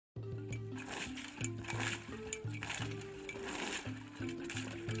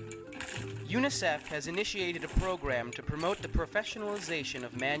UNICEF has initiated a program to promote the professionalization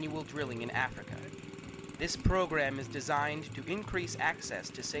of manual drilling in Africa. This program is designed to increase access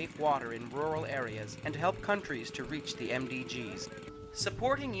to safe water in rural areas and to help countries to reach the MDGs.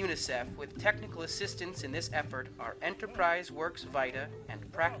 Supporting UNICEF with technical assistance in this effort are Enterprise Works Vita and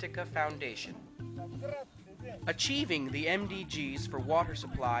Practica Foundation. Achieving the MDGs for water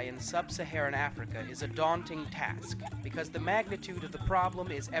supply in sub-Saharan Africa is a daunting task because the magnitude of the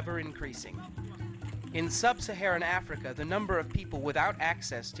problem is ever increasing. In sub-Saharan Africa, the number of people without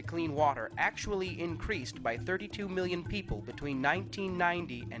access to clean water actually increased by 32 million people between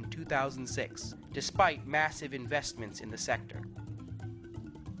 1990 and 2006, despite massive investments in the sector.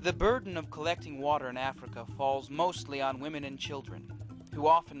 The burden of collecting water in Africa falls mostly on women and children, who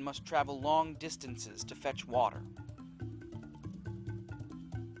often must travel long distances to fetch water.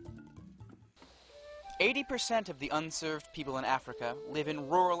 80% of the unserved people in Africa live in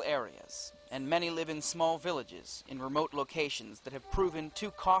rural areas, and many live in small villages in remote locations that have proven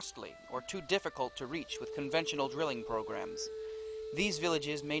too costly or too difficult to reach with conventional drilling programs. These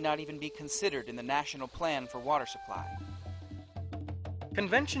villages may not even be considered in the National Plan for Water Supply.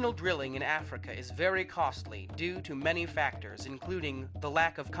 Conventional drilling in Africa is very costly due to many factors, including the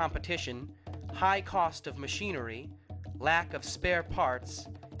lack of competition, high cost of machinery, lack of spare parts,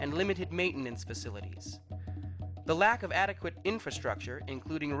 and limited maintenance facilities. The lack of adequate infrastructure,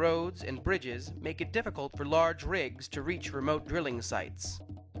 including roads and bridges, make it difficult for large rigs to reach remote drilling sites.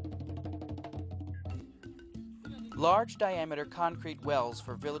 Large diameter concrete wells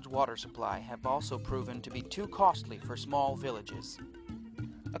for village water supply have also proven to be too costly for small villages.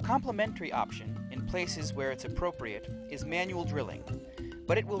 A complementary option, in places where it's appropriate, is manual drilling,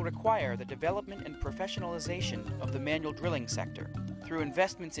 but it will require the development and professionalization of the manual drilling sector through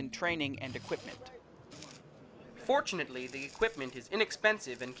investments in training and equipment. Fortunately, the equipment is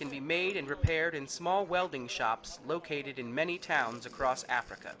inexpensive and can be made and repaired in small welding shops located in many towns across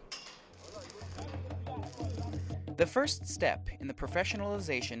Africa. The first step in the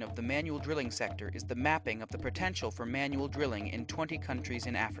professionalization of the manual drilling sector is the mapping of the potential for manual drilling in 20 countries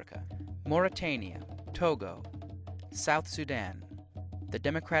in Africa: Mauritania, Togo, South Sudan, the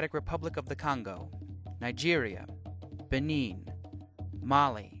Democratic Republic of the Congo, Nigeria, Benin,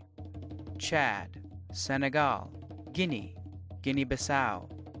 Mali, Chad, Senegal, Guinea,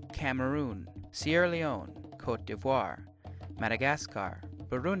 Guinea-Bissau, Cameroon, Sierra Leone, Côte d'Ivoire, Madagascar,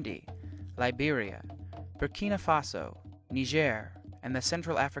 Burundi, Liberia, Burkina Faso, Niger, and the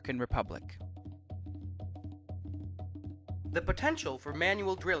Central African Republic. The potential for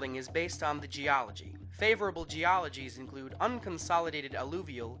manual drilling is based on the geology. Favorable geologies include unconsolidated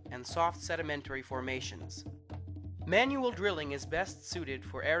alluvial and soft sedimentary formations. Manual drilling is best suited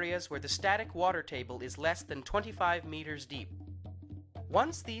for areas where the static water table is less than 25 meters deep.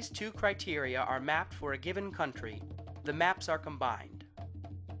 Once these two criteria are mapped for a given country, the maps are combined.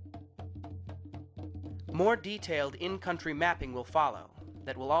 More detailed in-country mapping will follow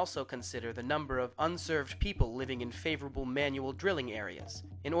that will also consider the number of unserved people living in favorable manual drilling areas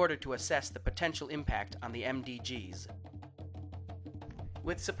in order to assess the potential impact on the MDGs.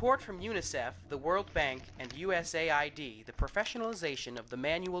 With support from UNICEF, the World Bank, and USAID, the professionalization of the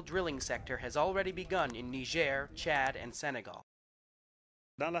manual drilling sector has already begun in Niger, Chad, and Senegal.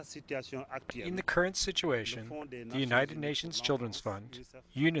 In the current situation, the United Nations Children's Fund,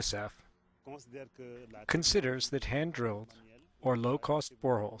 UNICEF, considers that hand-drilled or low-cost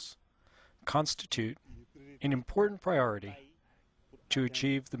boreholes constitute an important priority to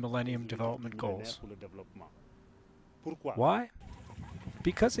achieve the Millennium Development Goals. Why?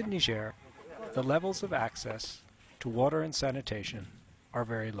 Because in Niger, the levels of access to water and sanitation are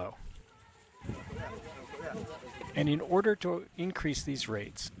very low. And in order to increase these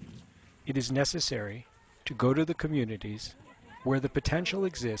rates, it is necessary to go to the communities where the potential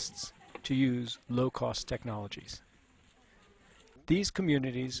exists to use low-cost technologies. These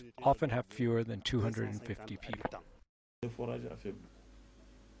communities often have fewer than 250 people.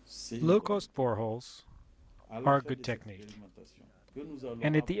 Low-cost boreholes are a good technique,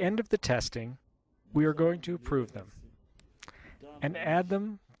 and at the end of the testing, we are going to approve them and add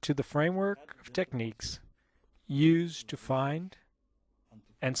them to the framework of techniques used to find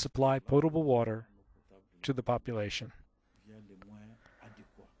and supply potable water to the population.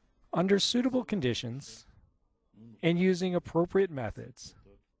 Under suitable conditions and using appropriate methods,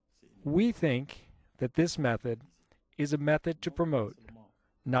 we think that this method is a method to promote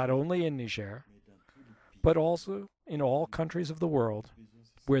not only in Niger, but also in all countries of the world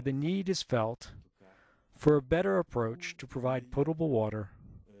where the need is felt for a better approach to provide potable water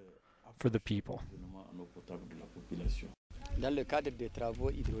for the people.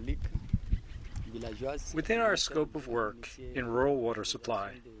 Within our scope of work in rural water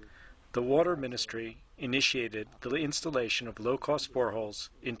supply, the Water Ministry initiated the installation of low-cost boreholes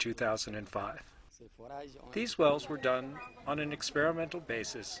in 2005. These wells were done on an experimental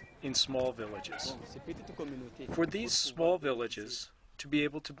basis in small villages. For these small villages to be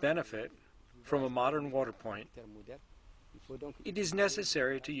able to benefit from a modern water point, it is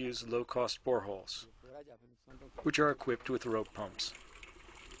necessary to use low-cost boreholes, which are equipped with rope pumps.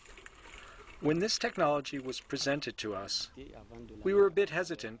 When this technology was presented to us, we were a bit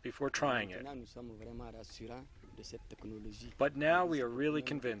hesitant before trying it. But now we are really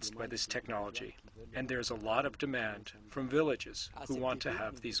convinced by this technology, and there's a lot of demand from villages who want to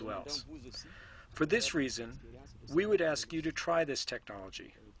have these wells. For this reason, we would ask you to try this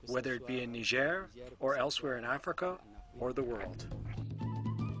technology, whether it be in Niger or elsewhere in Africa or the world.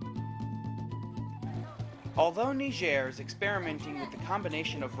 Although Niger is experimenting with the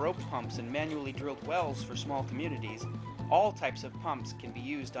combination of rope pumps and manually drilled wells for small communities, all types of pumps can be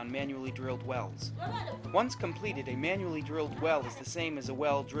used on manually drilled wells. Once completed, a manually drilled well is the same as a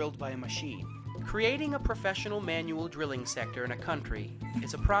well drilled by a machine. Creating a professional manual drilling sector in a country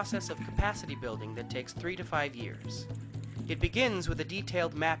is a process of capacity building that takes 3 to 5 years. It begins with a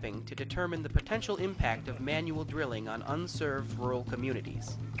detailed mapping to determine the potential impact of manual drilling on unserved rural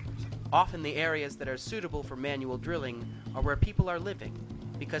communities. Often the areas that are suitable for manual drilling are where people are living,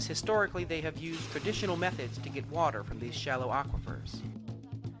 because historically they have used traditional methods to get water from these shallow aquifers.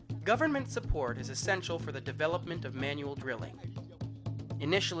 Government support is essential for the development of manual drilling.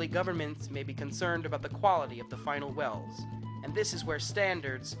 Initially, governments may be concerned about the quality of the final wells, and this is where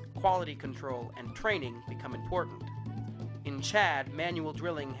standards, quality control, and training become important. In Chad, manual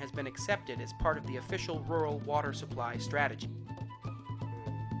drilling has been accepted as part of the official rural water supply strategy.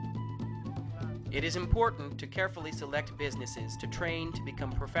 It is important to carefully select businesses to train to become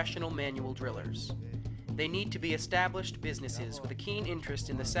professional manual drillers. They need to be established businesses with a keen interest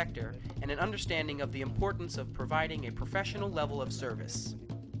in the sector and an understanding of the importance of providing a professional level of service.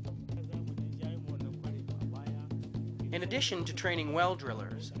 In addition to training well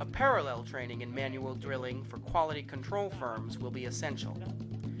drillers, a parallel training in manual drilling for quality control firms will be essential.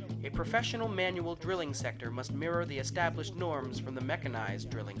 A professional manual drilling sector must mirror the established norms from the mechanized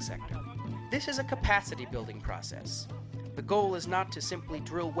drilling sector. This is a capacity building process. The goal is not to simply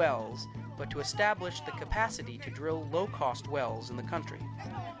drill wells, but to establish the capacity to drill low-cost wells in the country.